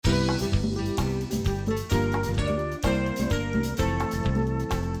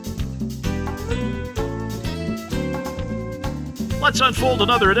Let's unfold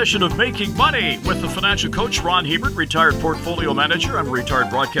another edition of Making Money with the financial coach, Ron Hebert, retired portfolio manager. I'm retired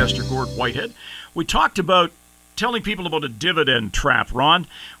broadcaster, Gord Whitehead. We talked about telling people about a dividend trap, Ron.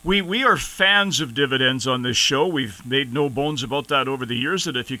 We are fans of dividends on this show. We've made no bones about that over the years,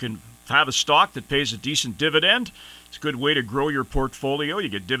 that if you can have a stock that pays a decent dividend, it's a good way to grow your portfolio. You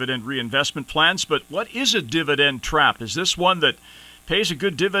get dividend reinvestment plans. But what is a dividend trap? Is this one that pays a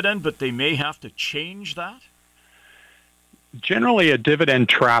good dividend, but they may have to change that? Generally, a dividend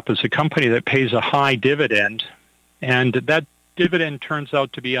trap is a company that pays a high dividend, and that dividend turns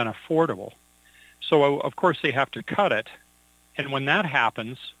out to be unaffordable. So, of course, they have to cut it. And when that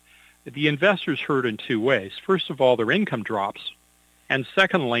happens, the investors hurt in two ways. First of all, their income drops. And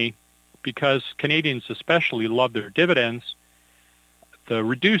secondly, because Canadians especially love their dividends, the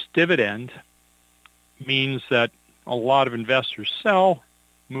reduced dividend means that a lot of investors sell,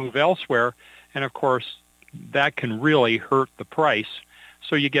 move elsewhere, and of course, that can really hurt the price.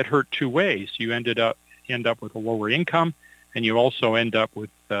 So you get hurt two ways. You end up with a lower income, and you also end up with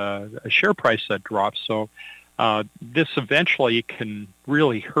a share price that drops. So this eventually can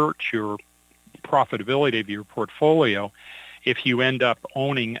really hurt your profitability of your portfolio if you end up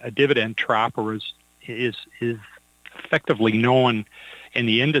owning a dividend trap, or is effectively known in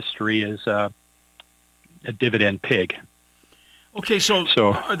the industry as a dividend pig. Okay, so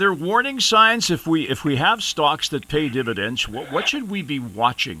are there warning signs if we have stocks that pay dividends? What should we be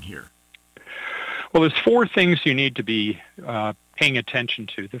watching here? Well, there's four things you need to be paying attention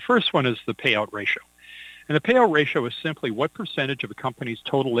to. The first one is the payout ratio. And the payout ratio is simply what percentage of a company's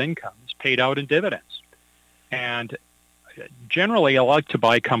total income is paid out in dividends. And generally, I like to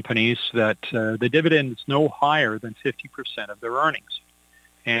buy companies that the dividend is no higher than 50% of their earnings.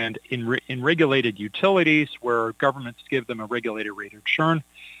 And in regulated utilities, where governments give them a regulated rate of return,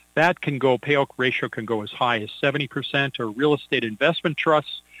 payout ratio can go as high as 70%, or real estate investment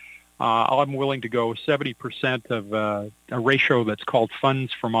trusts. I'm willing to go 70% of a ratio that's called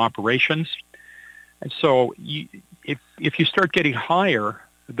funds from operations. And so if you start getting higher,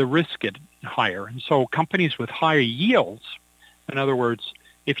 the risks get higher. And so companies with higher yields, in other words,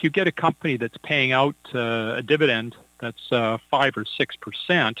 if you get a company that's paying out a dividend that's 5 or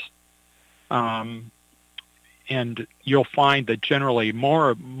 6%, and you'll find that generally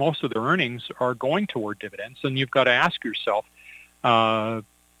most of their earnings are going toward dividends, and you've got to ask yourself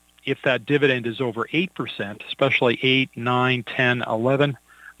if that dividend is over 8%, especially 8, 9, 10, 11,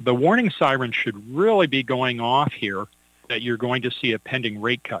 the warning siren should really be going off here that you're going to see a pending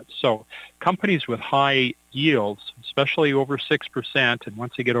rate cut. So companies with high yields, especially over 6%, and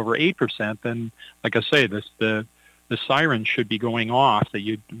once they get over 8%, then, like I say, the siren should be going off, that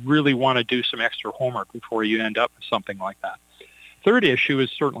you really want to do some extra homework before you end up with something like that. Third issue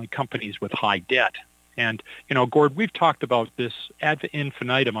is certainly companies with high debt. And, Gord, we've talked about this ad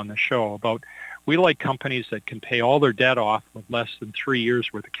infinitum on the show about we like companies that can pay all their debt off with less than 3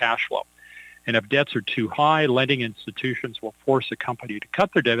 years worth of cash flow. And if debts are too high, lending institutions will force a company to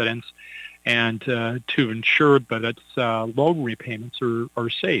cut their dividends and to ensure that its loan repayments are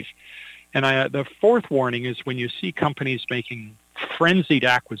safe. And the fourth warning is when you see companies making frenzied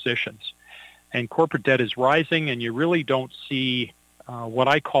acquisitions and corporate debt is rising, and you really don't see what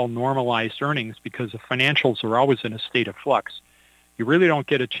I call normalized earnings, because the financials are always in a state of flux. You really don't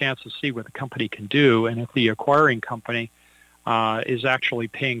get a chance to see what the company can do, and if the acquiring company is actually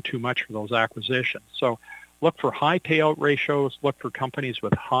paying too much for those acquisitions. So look for high payout ratios, look for companies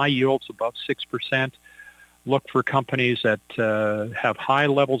with high yields above 6%, look for companies that have high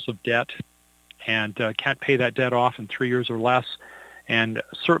levels of debt and can't pay that debt off in 3 years or less, and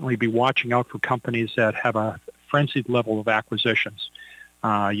certainly be watching out for companies that have a frenzied level of acquisitions.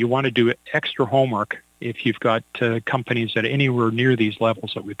 You want to do extra homework if you've got companies that are anywhere near these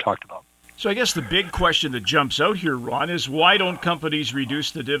levels that we've talked about. So I guess the big question that jumps out here, Ron, is why don't companies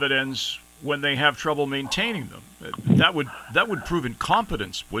reduce the dividends when they have trouble maintaining them? That would prove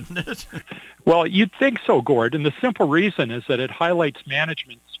incompetence, wouldn't it? Well, you'd think so, Gord, and the simple reason is that it highlights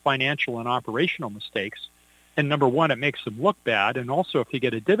management's financial and operational mistakes. And number one, it makes them look bad, and also if you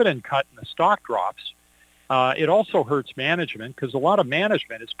get a dividend cut and the stock drops, it also hurts management, because a lot of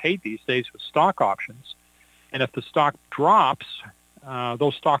management is paid these days with stock options. And if the stock drops,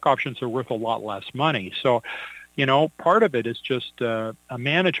 those stock options are worth a lot less money. So, part of it is just a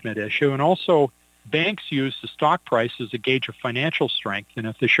management issue. And also, banks use the stock price as a gauge of financial strength. And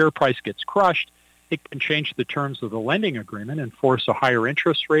if the share price gets crushed, it can change the terms of the lending agreement and force a higher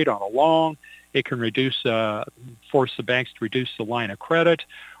interest rate on a loan. It can force the banks to reduce the line of credit,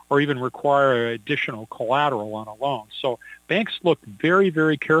 or even require additional collateral on a loan. So banks look very,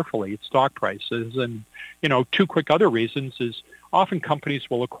 very carefully at stock prices. And, two quick other reasons is often companies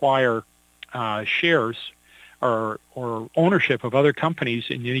will acquire shares or ownership of other companies,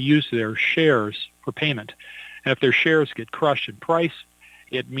 and you use their shares for payment. And if their shares get crushed in price,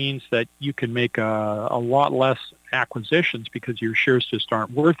 it means that you can make a lot less acquisitions because your shares just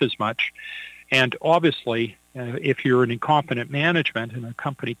aren't worth as much. And obviously, if you're an incompetent management and a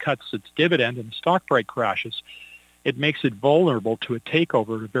company cuts its dividend and the stock price crashes, it makes it vulnerable to a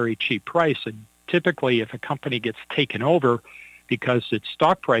takeover at a very cheap price. And typically, if a company gets taken over because its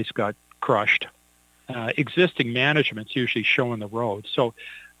stock price got crushed, existing management's usually showing the road. So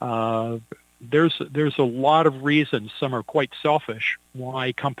there's a lot of reasons, some are quite selfish,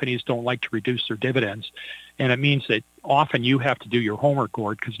 why companies don't like to reduce their dividends. And it means that often you have to do your homework,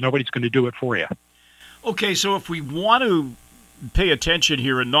 Gord, because nobody's going to do it for you. Okay, so if we want to pay attention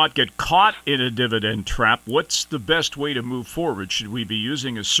here and not get caught in a dividend trap, what's the best way to move forward? Should we be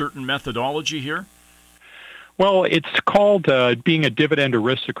using a certain methodology here? Well, it's called being a dividend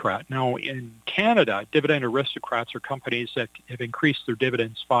aristocrat. Now, in Canada, dividend aristocrats are companies that have increased their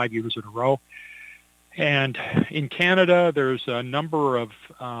dividends 5 years in a row. And in Canada, there's a number of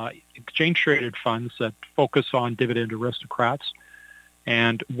exchange-traded funds that focus on dividend aristocrats.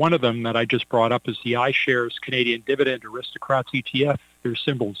 And one of them that I just brought up is the iShares Canadian Dividend Aristocrats ETF. Their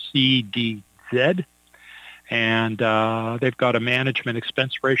symbol CDZ. And they've got a management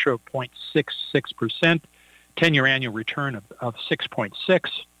expense ratio of 0.66%. 10-year annual return of 6.6.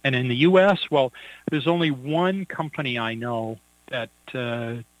 And in the U.S., well, there's only one company I know that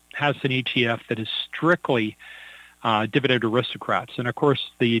has an ETF that is strictly dividend aristocrats. And, of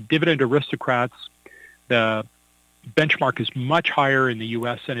course, the dividend aristocrats, the benchmark is much higher in the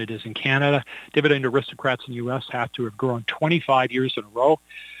U.S. than it is in Canada. Dividend aristocrats in the U.S. have to have grown 25 years in a row.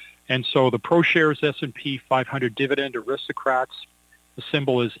 And so the ProShares S&P 500 Dividend Aristocrats, the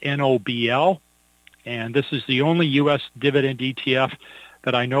symbol is NOBL. And this is the only U.S. dividend ETF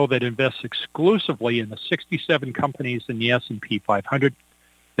that I know that invests exclusively in the 67 companies in the S&P 500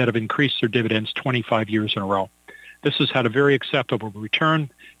 that have increased their dividends 25 years in a row. This has had a very acceptable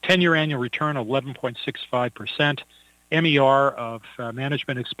return, 10-year annual return of 11.65%, MER of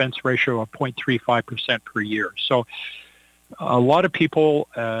management expense ratio of 0.35% per year. So a lot of people,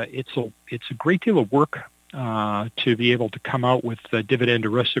 it's a great deal of work to be able to come out with the dividend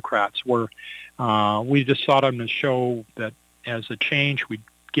aristocrats, where we just thought on the show that as a change, we'd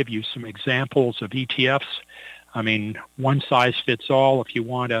give you some examples of ETFs. I mean, one size fits all. If you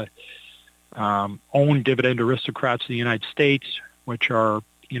want to own dividend aristocrats in the United States, which are,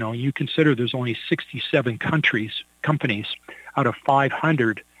 you consider there's only 67 companies out of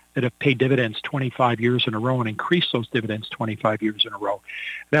 500 that have paid dividends 25 years in a row and increased those dividends 25 years in a row.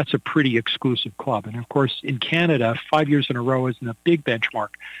 That's a pretty exclusive club. And, of course, in Canada, 5 years in a row isn't a big benchmark,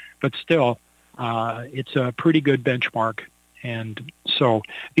 but still, it's a pretty good benchmark. And so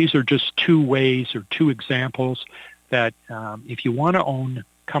these are just two ways or two examples that if you want to own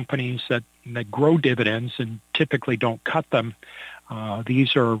companies that grow dividends and typically don't cut them,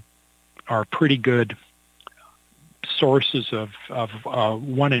 these are pretty good sources of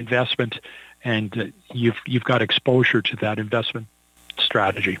one investment, and you've got exposure to that investment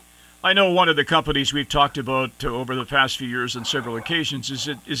strategy. I know one of the companies we've talked about over the past few years on several occasions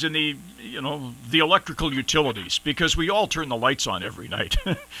is in the electrical utilities, because we all turn the lights on every night.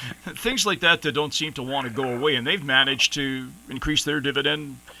 Things like that don't seem to want to go away, and they've managed to increase their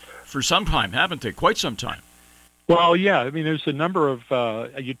dividend for some time, haven't they? Quite some time. Well, yeah. I mean, there's a number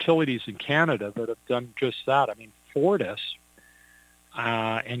of utilities in Canada that have done just that. I mean, Fortis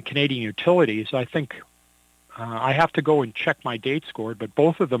and Canadian Utilities, I think I have to go and check my date score, but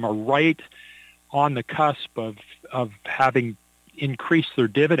both of them are right on the cusp of having increased their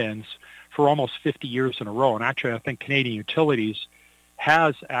dividends for almost 50 years in a row. And actually, I think Canadian Utilities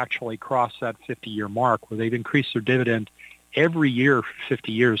has actually crossed that 50-year mark where they've increased their dividend every year for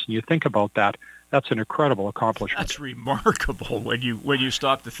 50 years. And you think about that, that's an incredible accomplishment. That's remarkable when you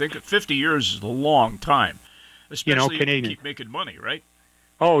stop to think. 50 years is a long time, especially if you keep making money, right?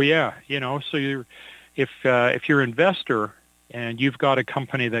 Oh, yeah. So if you're an investor and you've got a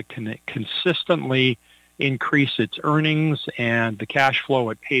company that can consistently increase its earnings and the cash flow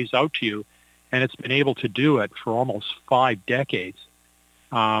it pays out to you, and it's been able to do it for almost 5 decades,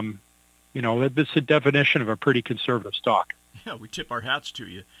 that's the definition of a pretty conservative stock. Yeah, we tip our hats to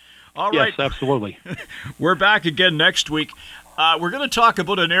you. All right. Yes, absolutely. We're back again next week. We're going to talk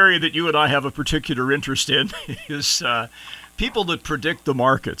about an area that you and I have a particular interest in, is people that predict the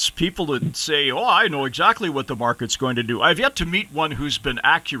markets, people that say, oh, I know exactly what the market's going to do. I've yet to meet one who's been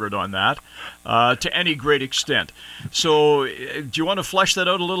accurate on that to any great extent. So do you want to flesh that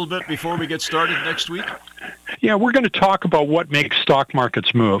out a little bit before we get started next week? Yeah, we're going to talk about what makes stock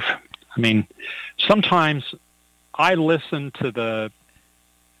markets move. I mean, sometimes I listen to the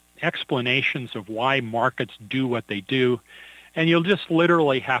explanations of why markets do what they do, and you'll just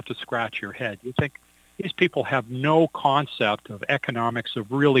literally have to scratch your head. You think these people have no concept of economics,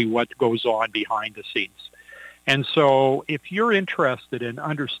 of really what goes on behind the scenes. And so if you're interested in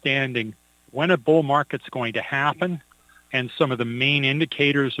understanding when a bull market's going to happen and some of the main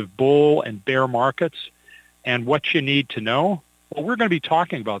indicators of bull and bear markets and what you need to know, well, we're going to be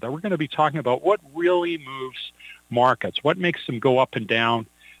talking about that. We're going to be talking about what really moves markets, what makes them go up and down,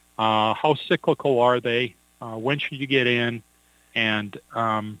 how cyclical are they, when should you get in, and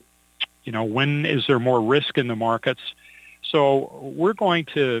when is there more risk in the markets. So we're going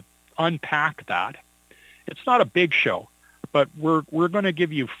to unpack that. It's not a big show, but we're going to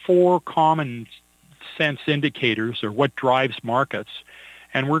give you 4 common sense indicators or what drives markets,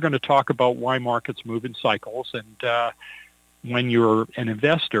 and we're going to talk about why markets move in cycles, and when you're an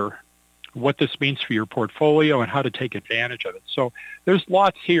investor, what this means for your portfolio and how to take advantage of it. So there's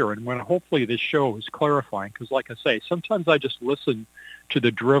lots here, and when hopefully this show is clarifying, because like I say, sometimes I just listen to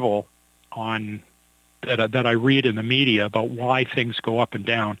the drivel on that I read in the media about why things go up and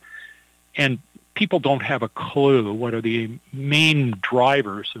down, and people don't have a clue what are the main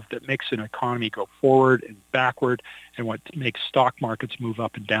drivers that makes an economy go forward and backward, and what makes stock markets move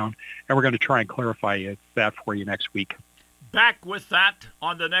up and down. And we're going to try and clarify that for you next week. Back with that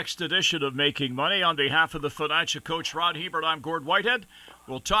on the next edition of Making Money. On behalf of the financial coach Ron Hebert, I'm Gord Whitehead.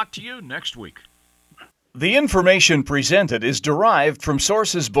 We'll talk to you next week. The information presented is derived from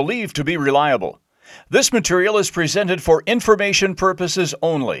sources believed to be reliable. This material is presented for information purposes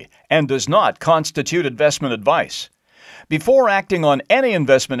only and does not constitute investment advice. Before acting on any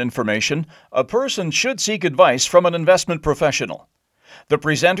investment information, a person should seek advice from an investment professional. The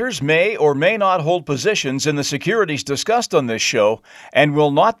presenters may or may not hold positions in the securities discussed on this show and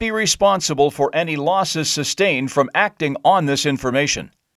will not be responsible for any losses sustained from acting on this information.